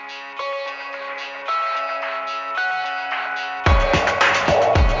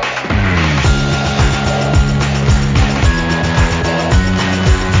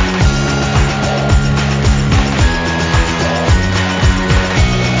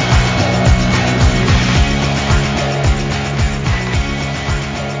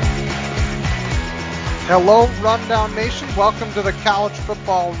Hello, Rundown Nation. Welcome to the College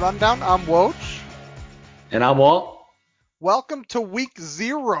Football Rundown. I'm Woj. And I'm Walt. Welcome to Week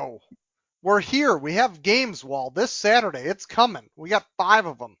 0. We're here. We have games, Walt, this Saturday. It's coming. We got 5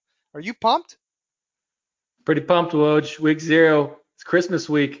 of them. Are you pumped? Pretty pumped, Woj. Week 0. It's Christmas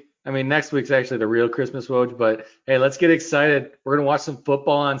week. I mean, next week's actually the real Christmas, Woj. But hey, let's get excited. We're gonna watch some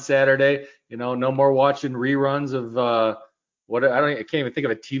football on Saturday. No more watching reruns of I can't even think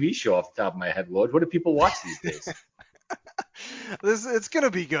of a TV show off the top of my head, Woj. What do people watch these days? It's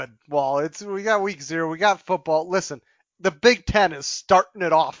gonna be good, Walt. We got Week 0. We got football. Listen, the Big Ten is starting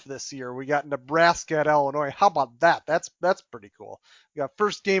it off this year. We got Nebraska at Illinois. How about that? That's pretty cool. We got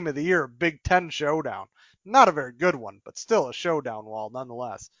first game of the year, Big Ten showdown. Not a very good one, but still a showdown, Walt,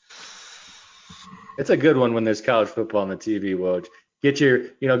 nonetheless. It's a good one when there's college football on the TV, Woj. Get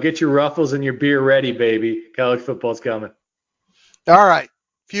your ruffles and your beer ready, baby. College football's coming. All right.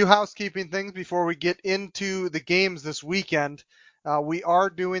 Few housekeeping things before we get into the games this weekend. We are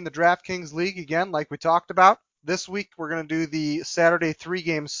doing the DraftKings League again, like we talked about. This week, we're going to do the Saturday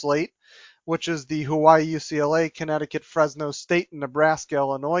 3-game slate, which is the Hawaii, UCLA, Connecticut, Fresno State, and Nebraska,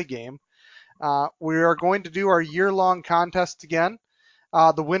 Illinois game. We are going to do our year-long contest again.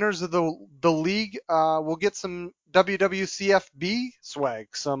 The winners of the league will get some WWCFB swag,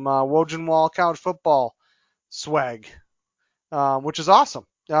 some Woj Wall college football swag, which is awesome.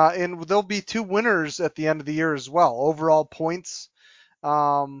 And there'll be 2 winners at the end of the year as well. Overall points,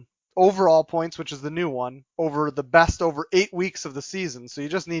 which is the new one, over the best over 8 weeks of the season. So you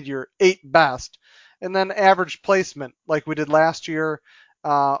just need your 8 best. And then average placement, like we did last year,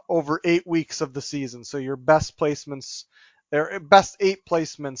 over 8 weeks of the season. So your best placements, best 8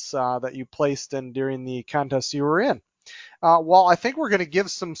 placements that you placed in during the contest you were in. Well, I think we're going to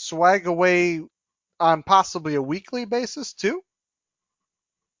give some swag away on possibly a weekly basis too.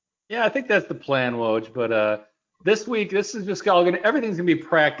 Yeah, I think that's the plan, Woj. But this week, this is just all everything's gonna be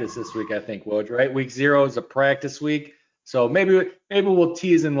practice this week. I think, Woj. Right? Week 0 is a practice week, so maybe we'll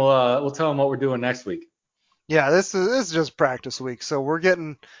tease and we'll tell them what we're doing next week. Yeah, this is just practice week, so we're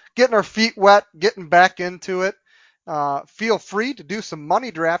getting our feet wet, getting back into it. Feel free to do some money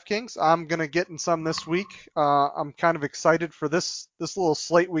DraftKings. I'm gonna get in some this week. I'm kind of excited for this little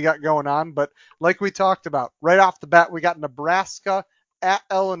slate we got going on. But like we talked about, right off the bat, we got Nebraska at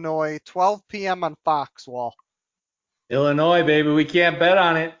Illinois, 12 p.m. on Fox. Wall. Illinois, baby, we can't bet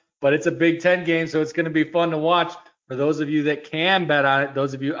on it, but it's a Big Ten game, so it's gonna be fun to watch. For those of you that can bet on it,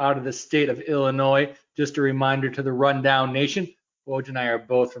 those of you out of the state of Illinois, just a reminder to the Rundown Nation, Woj and I are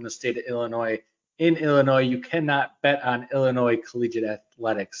both from the state of Illinois. In Illinois, you cannot bet on Illinois collegiate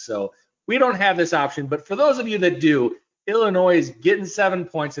athletics. So we don't have this option. But for those of you that do, Illinois is getting 7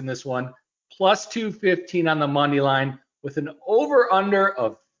 points in this one, plus 215 on the money line with an over under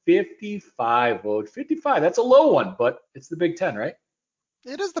of 55. Woj, 55. That's a low one, but it's the Big Ten, right?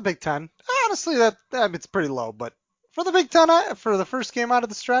 It is the Big Ten. Honestly, it's pretty low, but for the Big Ten, for the first game out of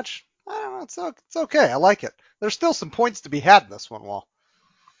the stretch, I don't know, it's okay. I like it. There's still some points to be had in this one, Wall.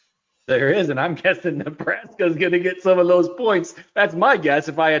 There is, and I'm guessing Nebraska's going to get some of those points. That's my guess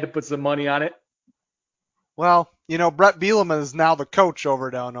if I had to put some money on it. Well, Brett Bielema is now the coach over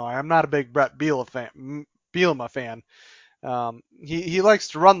at Illinois. I'm not a big Brett Bielema fan. He likes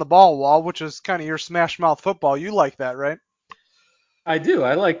to run the ball, Wall, which is kind of your smash mouth football. You like that, right? I do.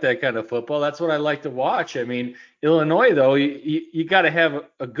 I like that kind of football. That's what I like to watch. I mean, Illinois, though, you got to have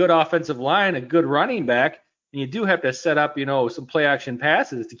a good offensive line, a good running back, and you do have to set up, some play action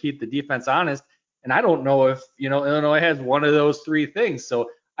passes to keep the defense honest. And I don't know if, Illinois has one of those 3 things. So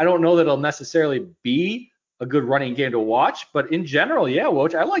I don't know that it'll necessarily be a good running game to watch. But in general, yeah,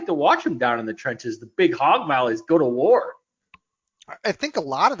 Woj, I like to watch them down in the trenches. The big hog mollies go to war. I think a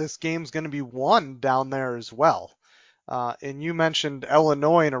lot of this game's going to be won down there as well. And you mentioned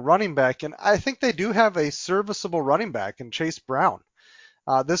Illinois and a running back, and I think they do have a serviceable running back in Chase Brown.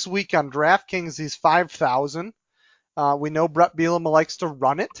 This week on DraftKings, he's 5,000. We know Brett Bielema likes to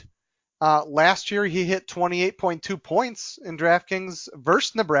run it. Last year, he hit 28.2 points in DraftKings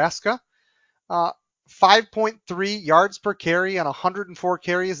versus Nebraska. 5.3 yards per carry on 104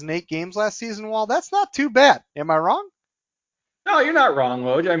 carries in 8 games last season. Well, that's not too bad. Am I wrong? No, you're not wrong,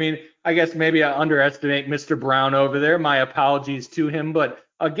 Woj. I mean, I guess maybe I underestimate Mr. Brown over there. My apologies to him. But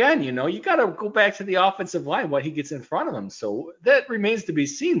again, you got to go back to the offensive line, what he gets in front of him. So that remains to be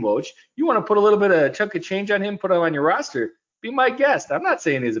seen, Woj. You want to put a little bit of chunk of change on him, put him on your roster, be my guest. I'm not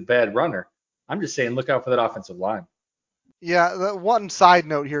saying he's a bad runner. I'm just saying look out for that offensive line. Yeah, the one side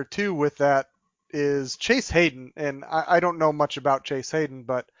note here, too, with that is Chase Hayden. And I don't know much about Chase Hayden,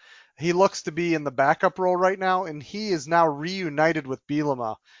 but he looks to be in the backup role right now, and he is now reunited with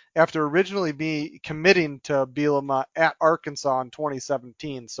Bielema after originally committing to Bielema at Arkansas in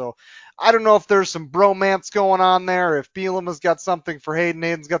 2017. So I don't know if there's some bromance going on there, if Bielema's got something for Hayden,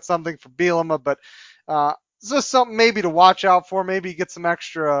 Hayden's got something for Bielema, but it's just something maybe to watch out for. Maybe get some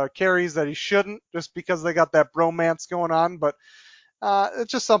extra carries that he shouldn't just because they got that bromance going on, but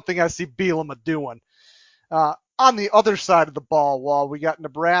it's just something I see Bielema doing. On the other side of the ball, Wall, we got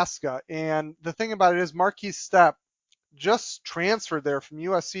Nebraska, and the thing about it is Marquise Stepp just transferred there from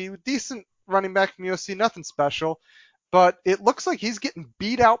USC, decent running back from USC, nothing special, but it looks like he's getting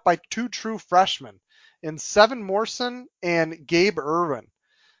beat out by two true freshmen in Seven Morrison and Gabe Irwin.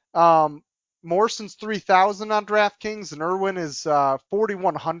 Um, Morrison's 3,000 on DraftKings, and Irwin is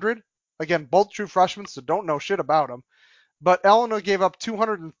 4,100. Again, both true freshmen, so don't know shit about them. But Illinois gave up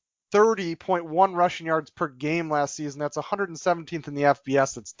 230.1 rushing yards per game last season. That's 117th in the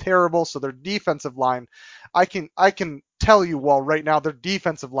FBS. That's terrible. So their defensive line, I can tell you, well, right now their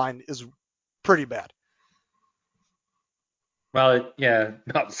defensive line is pretty bad. Well, yeah,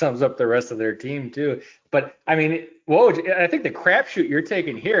 that sums up the rest of their team too. But I mean, I think the crapshoot you're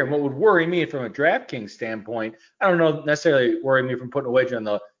taking here, and what would worry me from a DraftKings standpoint, I don't know necessarily worry me from putting a wager on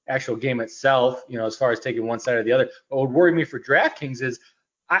the actual game itself, as far as taking one side or the other. What would worry me for DraftKings is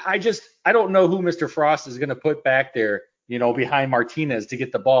I don't know who Mr. Frost is going to put back there, behind Martinez to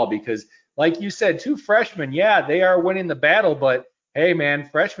get the ball because, like you said, two freshmen, yeah, they are winning the battle, but hey, man,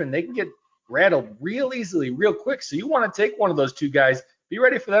 freshmen, they can get rattled real easily, real quick. So you want to take one of those two guys, be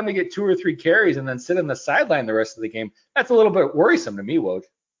ready for them to get 2 or 3 carries and then sit on the sideline the rest of the game. That's a little bit worrisome to me, Woj.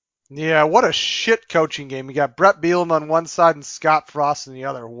 Yeah, what a shit coaching game. You got Brett Bielema on one side and Scott Frost on the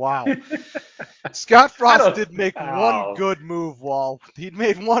other. Wow. Scott I Frost don't. did make one Oh, good move, Wall. He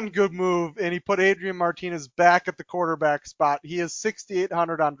made one good move, and he put Adrian Martinez back at the quarterback spot. He is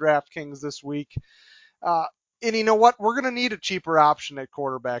 6,800 on DraftKings this week. Uh, and you know what? We're going to need a cheaper option at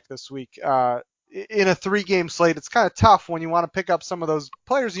quarterback this week. In a 3-game slate, it's kind of tough when you want to pick up some of those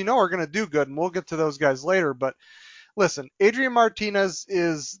players are going to do good, and we'll get to those guys later. But listen, Adrian Martinez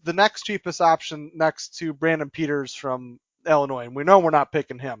is the next cheapest option next to Brandon Peters from Illinois, and we know we're not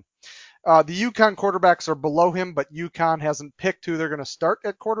picking him. The UConn quarterbacks are below him, but UConn hasn't picked who they're going to start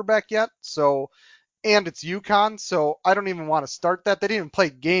at quarterback yet. And it's UConn, so I don't even want to start that. They didn't even play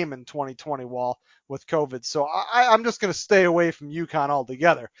game in 2020 Wall with COVID, so I'm just going to stay away from UConn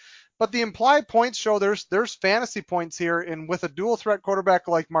altogether. But the implied points show there's fantasy points here, and with a dual threat quarterback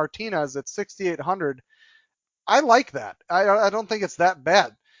like Martinez at 6,800, I like that. I don't think it's that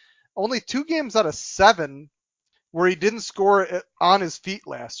bad. Only 2 games out of 7 where he didn't score on his feet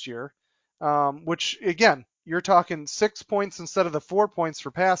last year, which again, you're talking 6 points instead of the 4 points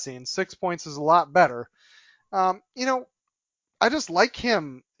for passing. 6 points is a lot better. Um, you know, I just like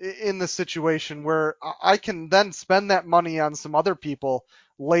him in this situation where I can then spend that money on some other people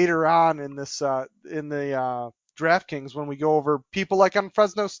later on in the DraftKings when we go over people like on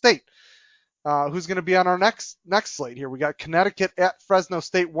Fresno State. Who's going to be on our next slate here? We got Connecticut at Fresno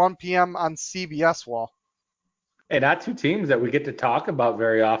State, 1 p.m. on CBS. Wall. hey, not two teams that we get to talk about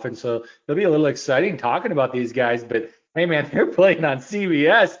very often, so it'll be a little exciting talking about these guys. But hey, man, they're playing on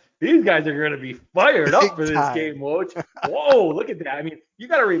CBS. These guys are going to be fired up Big for this game, time. Woj. Whoa, look at that. I mean, you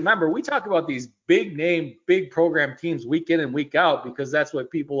got to remember, we talk about these big name, big program teams week in and week out because that's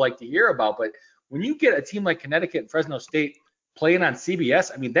what people like to hear about. But when you get a team like Connecticut and Fresno State playing on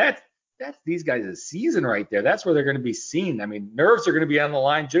CBS, I mean, that's these guys' season right there. That's where they're going to be seen. I mean, nerves are going to be on the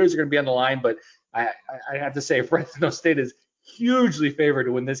line, jitters are going to be on the line, but I have to say Fresno State is hugely favored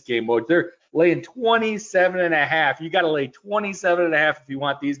to win this game. Mode. They're laying 27.5. You got to lay 27.5 if you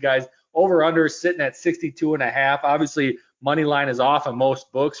want these guys. Over under sitting at 62.5. Obviously, money line is off on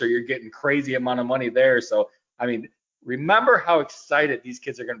most books, or you're getting crazy amount of money there. So, I mean, remember how excited these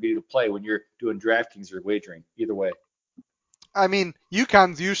kids are going to be to play when you're doing DraftKings or wagering. Either way. I mean,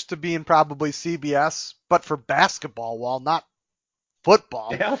 UConn's used to being probably CBS, but for basketball, while not football.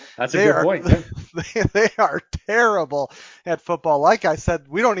 Yeah, that's a They good are point. Yeah. they are terrible at football. Like I said,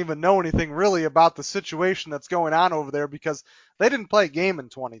 we don't even know anything really about the situation that's going on over there because they didn't play a game in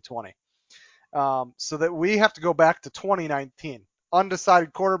 2020. So that we have to go back to 2019.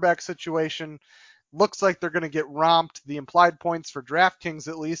 Undecided quarterback situation. Looks like they're going to get romped. The implied points for DraftKings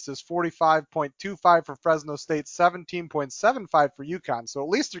at least is 45.25 for Fresno State, 17.75 for UConn. So at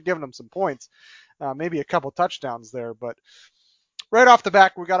least they're giving them some points, maybe a couple touchdowns there. But right off the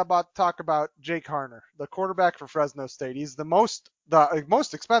back, we got to talk about Jake Harner, the quarterback for Fresno State. He's the most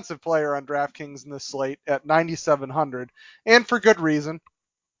expensive player on DraftKings in this slate at 9,700, and for good reason.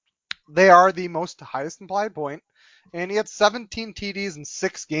 They are the most highest implied point, and he had 17 TDs in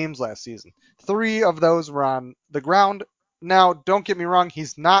 6 games last season. 3 of those were on the ground. Now, don't get me wrong,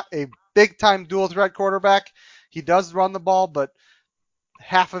 he's not a big time dual threat quarterback. He does run the ball, but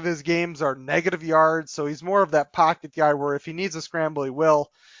half of his games are negative yards, so he's more of that pocket guy where if he needs a scramble, he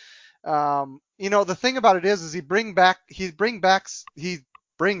will. The thing about it is he brings back, his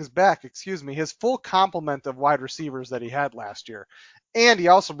full complement of wide receivers that he had last year, and he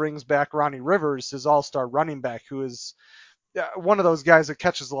also brings back Ronnie Rivers, his all-star running back, who is one of those guys that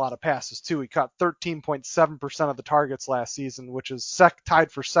catches a lot of passes too. He caught 13.7% of the targets last season, which is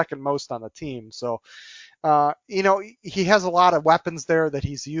tied for second most on the team. So he has a lot of weapons there that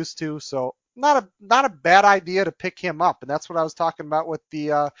he's used to, so not a bad idea to pick him up. And that's what I was talking about with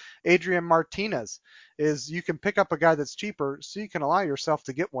the Adrian Martinez, is you can pick up a guy that's cheaper, so you can allow yourself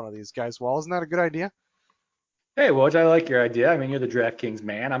to get one of these guys. Well, isn't that a good idea? Hey, Woj, I like your idea. I mean, you're the DraftKings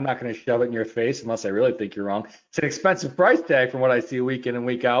man. I'm not going to shove it in your face unless I really think you're wrong. It's an expensive price tag from what I see week in and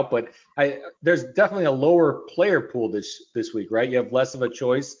week out, but there's definitely a lower player pool this week, right? You have less of a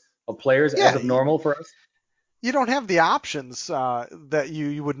choice of players as Yeah, of normal for us. you don't have the options that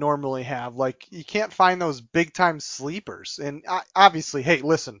you would normally have. Like, you can't find those big time sleepers. And obviously, hey,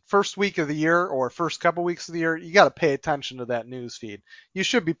 listen, first week of the year or first couple weeks of the year, you got to pay attention to that news feed. You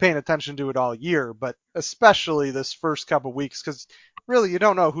should be paying attention to it all year, but especially this first couple weeks, because really you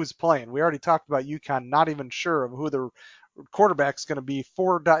don't know who's playing. We already talked about UConn, not even sure of who the quarterback's going to be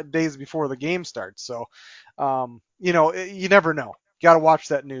 4 days before the game starts. So, you never know. Got to watch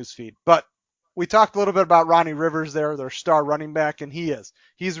that news feed. But we talked a little bit about Ronnie Rivers there, their star running back, and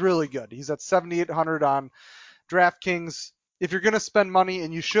he's really good. He's at 7,800 on DraftKings. If you're going to spend money,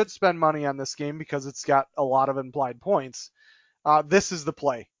 and you should spend money on this game because it's got a lot of implied points, this is the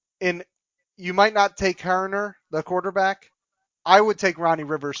play. And you might not take Harner, the quarterback. I would take Ronnie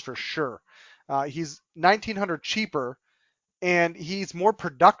Rivers for sure. He's 1,900 cheaper, and he's more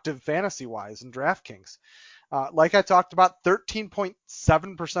productive fantasy wise in DraftKings. Like I talked about,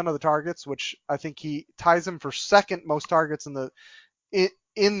 13.7% of the targets, which I think he ties him for second most targets in,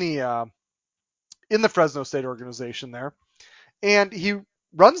 in the uh, in the Fresno State organization there, and he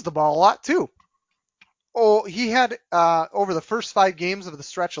runs the ball a lot too. Oh, he had over the first 5 games of the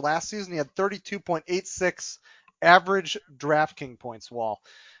stretch last season, he had 32.86 average DraftKings points. While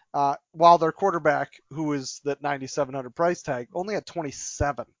their quarterback, who is that 9,700 price tag, only had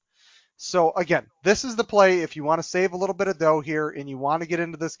 27. So again, this is the play if you want to save a little bit of dough here and you want to get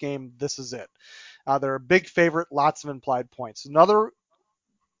into this game. This is it. They're a big favorite, lots of implied points. Another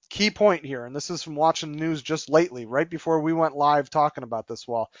key point here, and this is from watching the news just lately, right before we went live talking about this.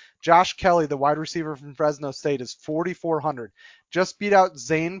 Josh Kelly, the wide receiver from Fresno State, is 4,400. Just beat out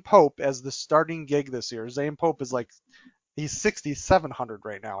Zane Pope as the starting gig this year. Zane Pope is he's 6,700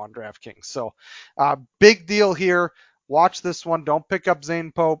 right now on DraftKings. So big deal here. Watch this one. Don't pick up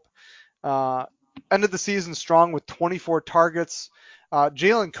Zane Pope. Uh, Ended the season strong with 24 targets.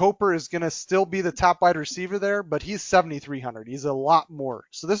 Jalen Coper is going to still be the top wide receiver there, but he's 7,300. He's a lot more.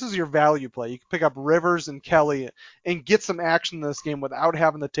 So this is your value play. You can pick up Rivers and Kelly and get some action in this game without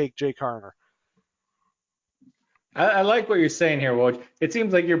having to take Jake Harner. I like what you're saying here, Woj. It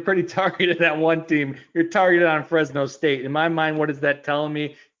seems like you're pretty targeted at one team. You're targeted on Fresno State. In my mind, what is that telling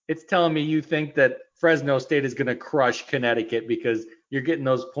me? It's telling me you think that Fresno State is going to crush Connecticut because you're getting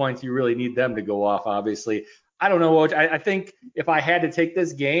those points. You really need them to go off, obviously. I don't know, Woj. I think if I had to take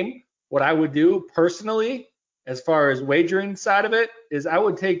this game, what I would do personally, as far as wagering side of it, is I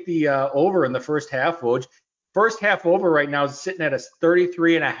would take the over in the first half, Woj. First half over right now is sitting at a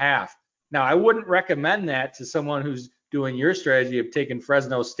 33 and a half. Now, I wouldn't recommend that to someone who's doing your strategy of taking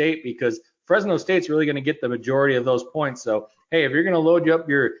Fresno State because Fresno State's really going to get the majority of those points. So, hey, if you're going to load up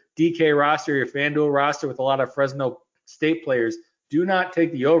your DK roster, your FanDuel roster with a lot of Fresno State players, do not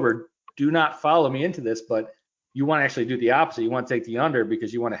take the over. Do not follow me into this, but you want to actually do the opposite. You want to take the under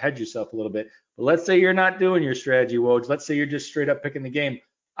because you want to hedge yourself a little bit. But let's say you're not doing your strategy, Woj. Let's say you're just straight up picking the game.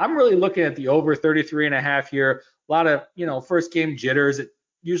 I'm really looking at the over 33 and a half here. A lot of, first game jitters. It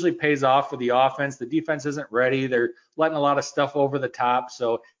usually pays off for the offense. The defense isn't ready. They're letting a lot of stuff over the top.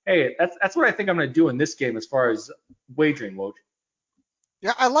 So, hey, that's what I think I'm going to do in this game as far as wagering, Woj.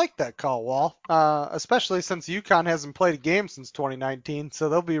 Yeah, I like that call, Wall, especially since UConn hasn't played a game since 2019, so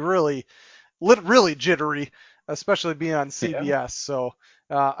they'll be really jittery, especially being on Yeah. CBS. So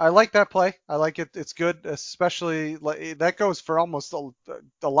I like that play. I like it. It's good, especially that goes for almost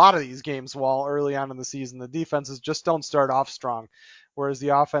a lot of these games. While early on in the season, the defenses just don't start off strong, whereas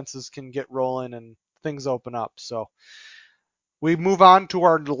the offenses can get rolling and things open up. So we move on to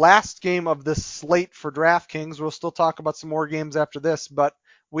our last game of this slate for DraftKings. We'll still talk about some more games after this, but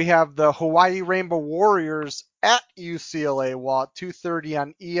we have the Hawaii Rainbow Warriors at UCLA, while at 2:30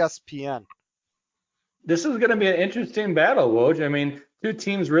 on ESPN. This is going to be an interesting battle, Woj. I mean, two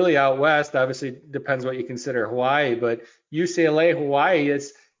teams really out west. Obviously, depends what you consider Hawaii, but UCLA, Hawaii,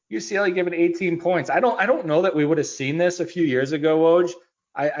 it's UCLA given 18 points. I don't know that we would have seen this a few years ago, Woj.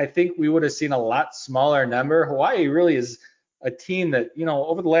 I think we would have seen a lot smaller number. Hawaii really is a team that,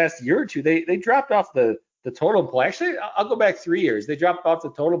 over the last year or two, they dropped off the total pool. Actually, I'll go back 3 years. They dropped off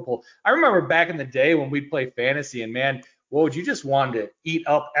the total pool. I remember back in the day when we'd play fantasy, and man, Woj, you just wanted to eat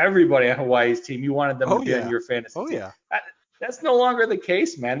up everybody on Hawaii's team. You wanted them to Oh be on yeah, your fantasy oh team. yeah. That's no longer the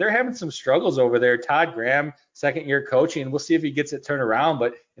case, man. They're having some struggles over there. Todd Graham, second year coaching. We'll see if he gets it turned around.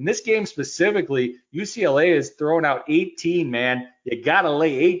 But in this game specifically, UCLA is throwing out 18, man. You got to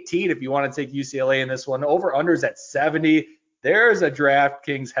lay 18 if you want to take UCLA in this one. Over unders at 70. There's a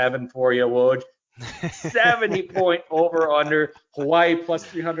DraftKings heaven for you, Woj. 70-point over under. Hawaii plus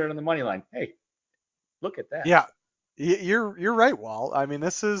 300 on the money line. Hey, look at that. Yeah, you're right, Wall. I mean,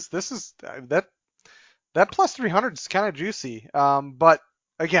 this is that plus 300 is kind of juicy. But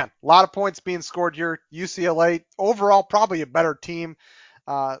again, a lot of points being scored here. UCLA overall probably a better team.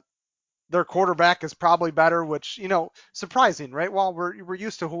 Uh, their quarterback is probably better, which surprising, right? Well, we're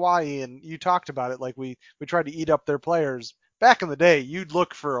used to Hawaii, and you talked about it, like we tried to eat up their players. Back in the day, you'd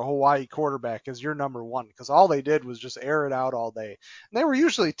look for a Hawaii quarterback as your number one because all they did was just air it out all day, and they were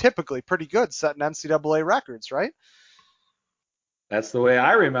usually typically pretty good, setting NCAA records, right? That's the way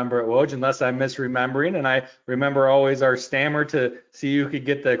I remember it, Woj, unless I'm misremembering. And I remember always our stammer to see who could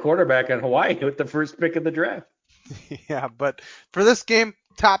get the quarterback in Hawaii with the first pick of the draft. Yeah, but for this game,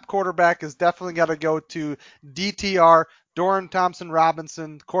 top quarterback is definitely got to go to DTR, Doran Thompson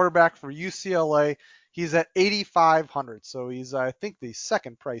Robinson, quarterback for UCLA. He's at 8,500, so he's I think the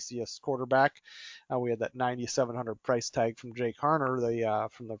second priciest quarterback. We had that 9,700 price tag from Jake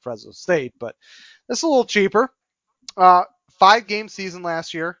Harner, from the Fresno State, but this is a little cheaper. Uh, 5 game season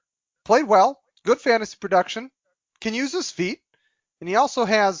last year, played well, good fantasy production, can use his feet, and he also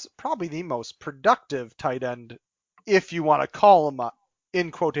has probably the most productive tight end, if you want to call him a,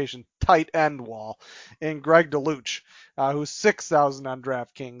 in quotation, tight end Wall, in Greg DeLuch, who's 6,000 on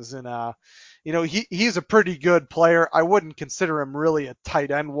DraftKings. And, he's a pretty good player. I wouldn't consider him really a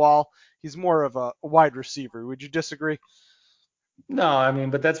tight end Wall. He's more of a wide receiver. Would you disagree? No, I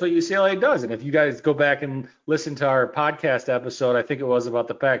mean, but that's what UCLA does. And if you guys go back and listen to our podcast episode, I think it was about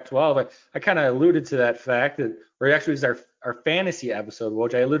the Pac-12, I kind of alluded to that fact that, or actually it was our fantasy episode,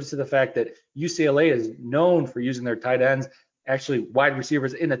 which I alluded to the fact that UCLA is known for using their tight ends, actually wide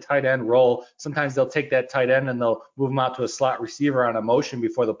receivers in a tight end role. Sometimes they'll take that tight end and they'll move him out to a slot receiver on a motion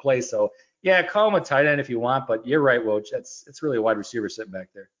before the play. So yeah, call him a tight end if you want, but you're right, Woj. It's really a wide receiver sitting back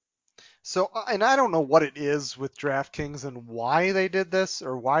there. So, and I don't know what it is with DraftKings and why they did this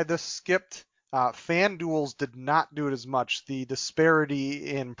or why this skipped. FanDuels did not do it as much. The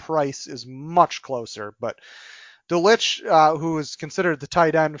disparity in price is much closer. But Delic, who is considered the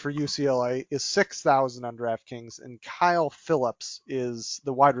tight end for UCLA, is 6,000 on DraftKings, and Kyle Phillips is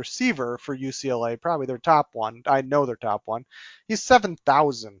the wide receiver for UCLA, probably their top one. I know their top one. He's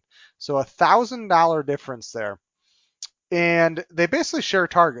 7,000, so $1,000 difference there, and they basically share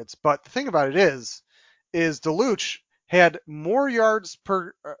targets. But the thing about it is Deluch had more yards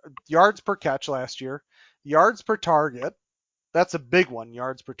per catch last year, yards per target. That's a big one,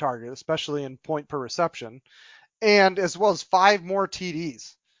 yards per target, especially in point per reception, and as well as 5 more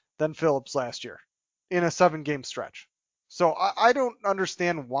TDs than Phillips last year in a 7 game stretch. So I don't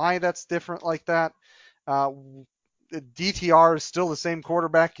understand why that's different like that. Uh, DTR is still the same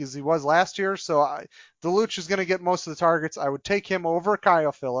quarterback as he was last year, so DeLuch is going to get most of the targets. I would take him over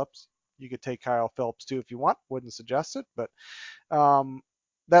Kyle Phillips. You could take Kyle Phillips too if you want. Wouldn't suggest it, but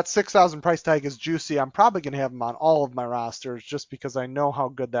that 6,000 price tag is juicy. I'm probably going to have him on all of my rosters just because I know how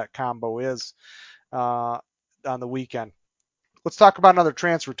good that combo is on the weekend. Let's talk about another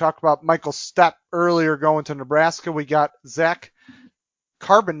transfer. Talk about Michael Stepp earlier going to Nebraska. We got Zach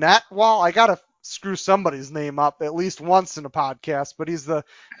Carbonet. Well, I gotta screw somebody's name up at least once in a podcast, but he's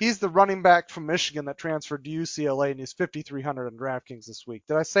the running back from Michigan that transferred to UCLA, and he's 5,300 on DraftKings this week.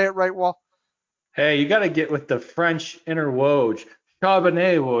 Did I say it right, Wall? Hey, you got to get with the French inner Woj.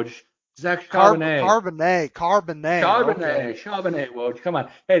 Charbonnet, Woj. Zach Charbonnet. Carbonet. Okay. Charbonnet, Woj. Come on.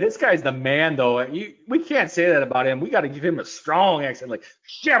 Hey, this guy's the man, though. We can't say that about him. We got to give him a strong accent, like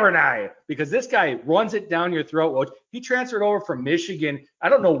Charbonnet, because this guy runs it down your throat, Woj. He transferred over from Michigan. I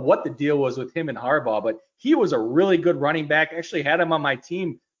don't know what the deal was with him and Harbaugh, but he was a really good running back. Actually had him on my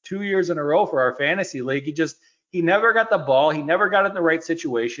team 2 years in a row for our fantasy league. He never got the ball. He never got it in the right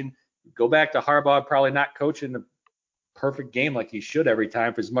situation. Go back to Harbaugh, probably not coaching perfect game like he should every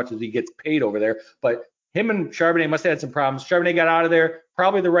time for as much as he gets paid over there. But him and Charbonnet must have had some problems. Charbonnet got out of there,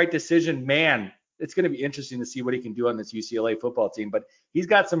 probably the right decision. Man, it's going to be interesting to see what he can do on this UCLA football team. But he's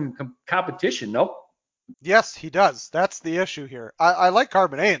got some competition, no? Yes, he does. That's the issue here. I like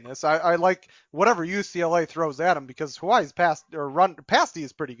Carbonet in this. I like whatever UCLA throws at him because Hawaii's pass D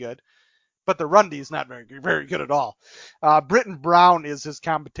is pretty good, but the run D is not very good at all. Britton Brown is his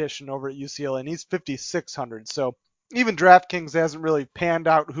competition over at UCLA, and he's 5,600. So even DraftKings hasn't really panned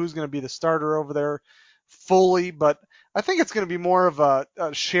out who's going to be the starter over there fully, but I think it's going to be more of a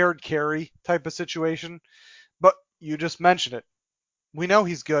shared carry type of situation. But you just mentioned it. We know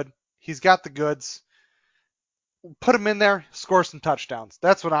he's good. He's got the goods. Put him in there, score some touchdowns.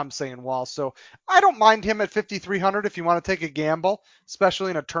 That's what I'm saying, Wahl. So I don't mind him at 5,300 if you want to take a gamble,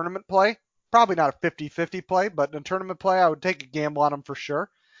 especially in a tournament play. Probably not a 50-50 play, but in a tournament play, I would take a gamble on him for sure.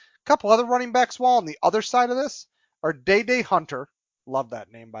 A couple other running backs, Wahl, on the other side of this are Day Hunter. Love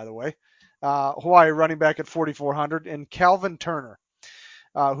that name, by the way. Hawaii running back at 4,400, and Calvin Turner,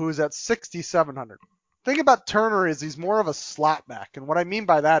 who is at 6,700. The thing about Turner is he's more of a slot back, and what I mean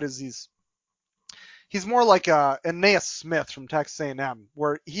by that is he's more like a Aeneas Smith from Texas A&M,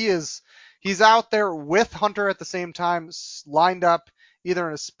 where he's out there with Hunter at the same time, lined up either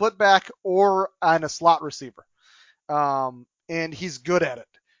in a split back or on a slot receiver, and he's good at it.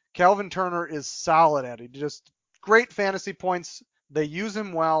 Calvin Turner is solid at it. Just great fantasy points. They use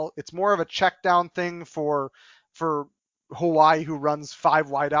him well. It's more of a check down thing for Hawaii, who runs five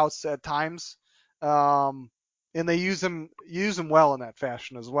wideouts at times. And they use him well in that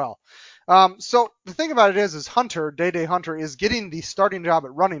fashion as well. So the thing about it is Hunter, Day Hunter, is getting the starting job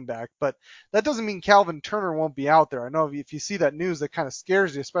at running back, but that doesn't mean Calvin Turner won't be out there. I know if you see that news, that kind of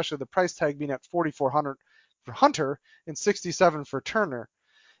scares you, especially the price tag being at 4,400 for Hunter and 67 for Turner.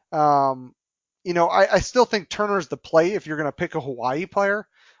 I still think Turner's the play if you're going to pick a Hawaii player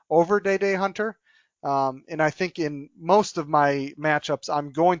over Day Hunter. And I think in most of my matchups,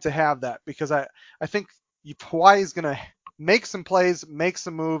 I'm going to have that because I think Hawaii is going to make some plays, make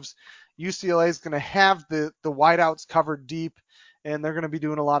some moves. UCLA is going to have the wideouts covered deep, and they're going to be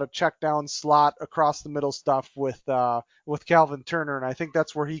doing a lot of check down slot across the middle stuff with Calvin Turner, and I think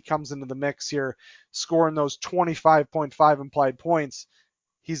that's where he comes into the mix here, scoring those 25.5 implied points.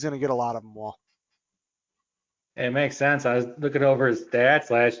 He's going to get a lot of them, Wall. It makes sense. I was looking over his stats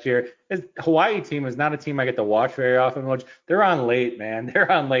last year. His Hawaii team is not a team I get to watch very often, which they're on late, man.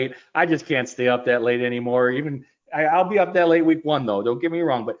 They're on late. I just can't stay up that late anymore. Even I'll be up that late week one though. Don't get me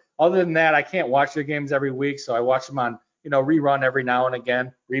wrong, but other than that, I can't watch their games every week. So I watch them on, rerun every now and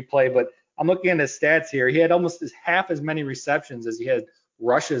again, replay. But I'm looking at his stats here. He had almost half as many receptions as he had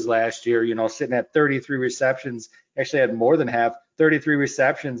rushes last year. Sitting at 33 receptions. Actually had more than half, 33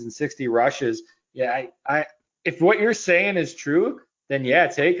 receptions and 60 rushes. Yeah, I if what you're saying is true, then yeah,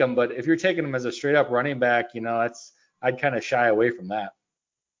 take him. But if you're taking him as a straight up running back, I'd kind of shy away from that.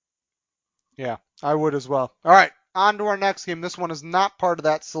 Yeah, I would as well. All right, on to our next game. This one is not part of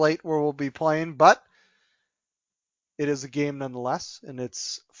that slate where we'll be playing, but it is a game nonetheless, and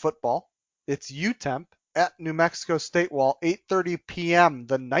it's football. It's UTEP at New Mexico State, Wall, 8:30 p.m.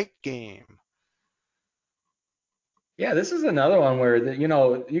 the night game. Yeah, this is another one where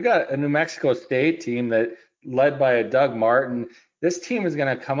you got a New Mexico State team that led by a Doug Martin. This team is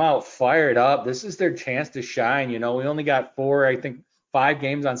going to come out fired up. This is their chance to shine. We only got I think 5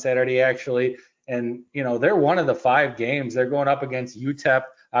 games on Saturday actually, and they're one of the 5 games. They're going up against UTEP.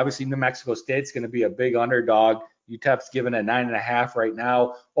 Obviously, New Mexico State's going to be a big underdog. UTEP's given at 9.5 right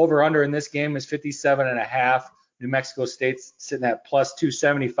now. Over under in this game is 57.5. New Mexico State's sitting at plus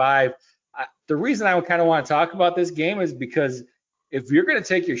 275. The reason I kind of want to talk about this game is because if you're going to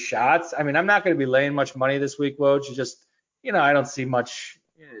take your shots, I mean, I'm not going to be laying much money this week, Woj. Just, I don't see much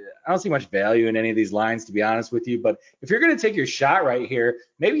value in any of these lines, to be honest with you. But if you're going to take your shot right here,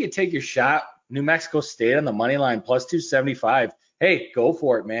 maybe you take your shot, New Mexico State on the money line plus 275. Hey, go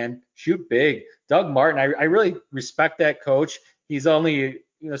for it, man. Shoot big. Doug Martin, I really respect that coach. He's only,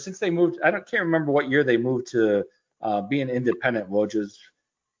 since they moved, can't remember what year they moved to being independent, Woj. Is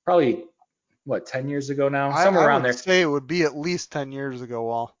probably 10 years ago now, somewhere I around would there. say it would be at least 10 years ago,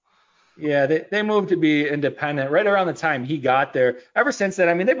 Wall. Yeah, they moved to be independent right around the time he got there. Ever since then,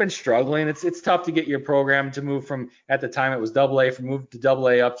 I mean, they've been struggling. It's tough to get your program to move from, at the time it was AA, from move to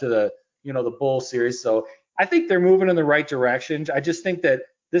AA up to the Bowl series. So I think they're moving in the right direction. I just think that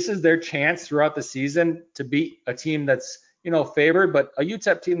this is their chance throughout the season to beat a team that's favored, but a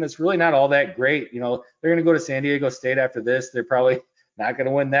UTEP team that's really not all that great. They're going to go to San Diego State after this. They're probably not going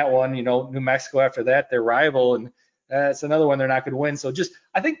to win that one. New Mexico after that, their rival, and That's another one they're not going to win. So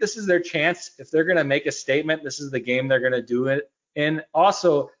I think this is their chance. If they're going to make a statement, this is the game they're going to do it in.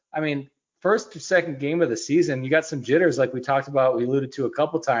 Also, I mean, first or second game of the season, you got some jitters like we talked about, we alluded to a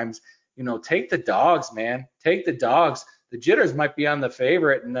couple times. Take the dogs, man. Take the dogs. The jitters might be on the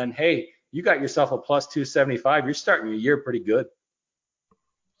favorite, and then, hey, you got yourself a plus 275. You're starting your year pretty good.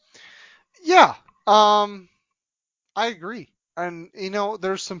 Yeah, I agree. And,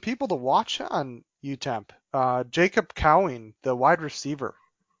 there's some people to watch on UTEP. Jacob Cowing, the wide receiver,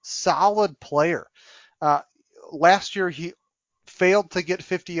 solid player. Uh, Last year, he failed to get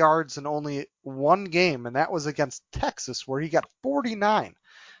 50 yards in only one game, and that was against Texas, where he got 49.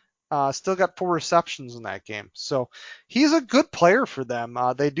 Still got 4 receptions in that game. So he's a good player for them.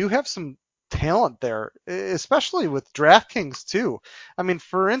 They do have some talent there, especially with DraftKings too. I mean,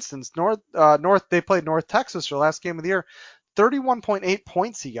 for instance, North they played North Texas for the last game of the year. 31.8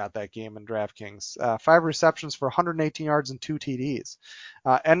 points he got that game in DraftKings. 5 receptions for 118 yards and 2 TDs.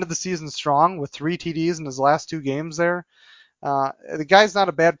 End of the season strong with 3 TDs in his last 2 games there. The guy's not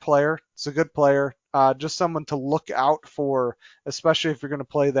a bad player. He's a good player. Just someone to look out for, especially if you're going to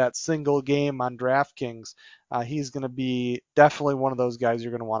play that single game on DraftKings. He's going to be definitely one of those guys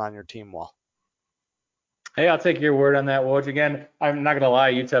you're going to want on your team, Wahl. Hey, I'll take your word on that, Woj. Again, I'm not going to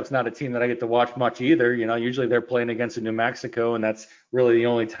lie, UTEP's not a team that I get to watch much either. Usually they're playing against a New Mexico, and that's really the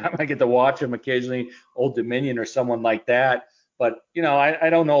only time I get to watch them. Occasionally, Old Dominion or someone like that. But, I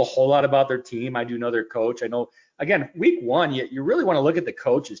don't know a whole lot about their team. I do know their coach. I know, again, week one, you really want to look at the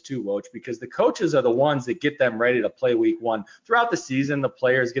coaches too, Woj, because the coaches are the ones that get them ready to play week one. Throughout the season, the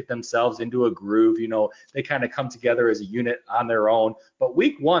players get themselves into a groove. They kind of come together as a unit on their own. But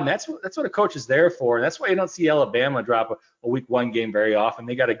week one, that's what a coach is there for. And that's why you don't see Alabama drop a week one game very often.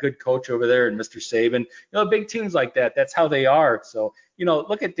 They got a good coach over there and Mr. Saban. Big teams like that, that's how they are. So,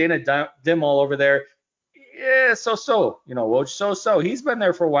 look at Dana Dimel over there. Yeah, Woj, so. He's been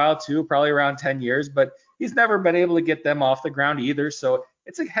there for a while too, probably around 10 years, but he's never been able to get them off the ground either. So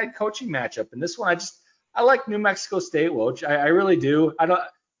it's a head coaching matchup. And this one, I like New Mexico State, Woj. I really do. I'm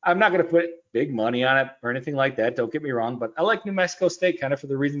not going to put big money on it or anything like that. Don't get me wrong, but I like New Mexico State kind of for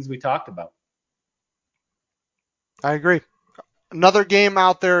the reasons we talked about. I agree. Another game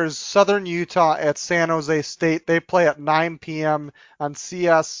out there is Southern Utah at San Jose State. They play at 9 p.m. on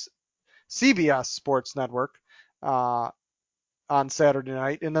CBS Sports Network on Saturday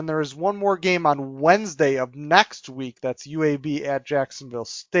night. And then there is one more game on Wednesday of next week. That's UAB at Jacksonville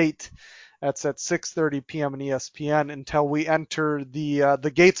State. That's at 6:30 p.m. on ESPN until we enter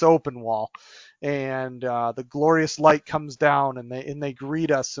the gates open, Wall, and the glorious light comes down and they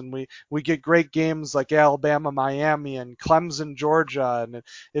greet us, and we get great games like Alabama, Miami, and Clemson, Georgia, and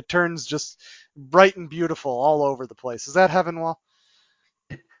it turns just bright and beautiful all over the place. Is that heaven, Wall?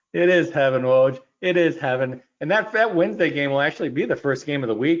 It is heaven, Woj. It is heaven. And that Wednesday game will actually be the first game of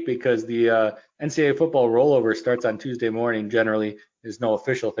the week because the NCAA football rollover starts on Tuesday morning. Generally, there's no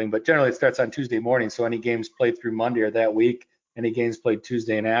official thing, but generally it starts on Tuesday morning. So any games played through Monday or that week, any games played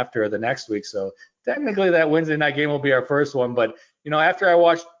Tuesday and after or the next week. So technically that Wednesday night game will be our first one. But, after I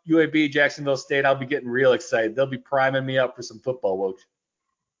watch UAB Jacksonville State, I'll be getting real excited. They'll be priming me up for some football, Woj.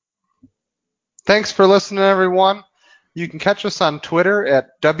 Thanks for listening, everyone. You can catch us on Twitter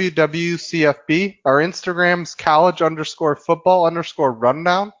at WWCFB. Our Instagram's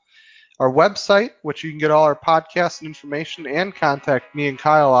college_football_rundown. Our website, which you can get all our podcasts and information and contact me and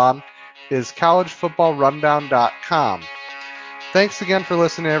Kyle on, is collegefootballrundown.com. Thanks again for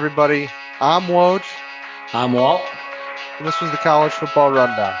listening, everybody. I'm Woj. I'm Walt. And this was the College Football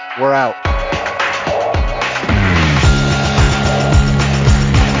Rundown. We're out.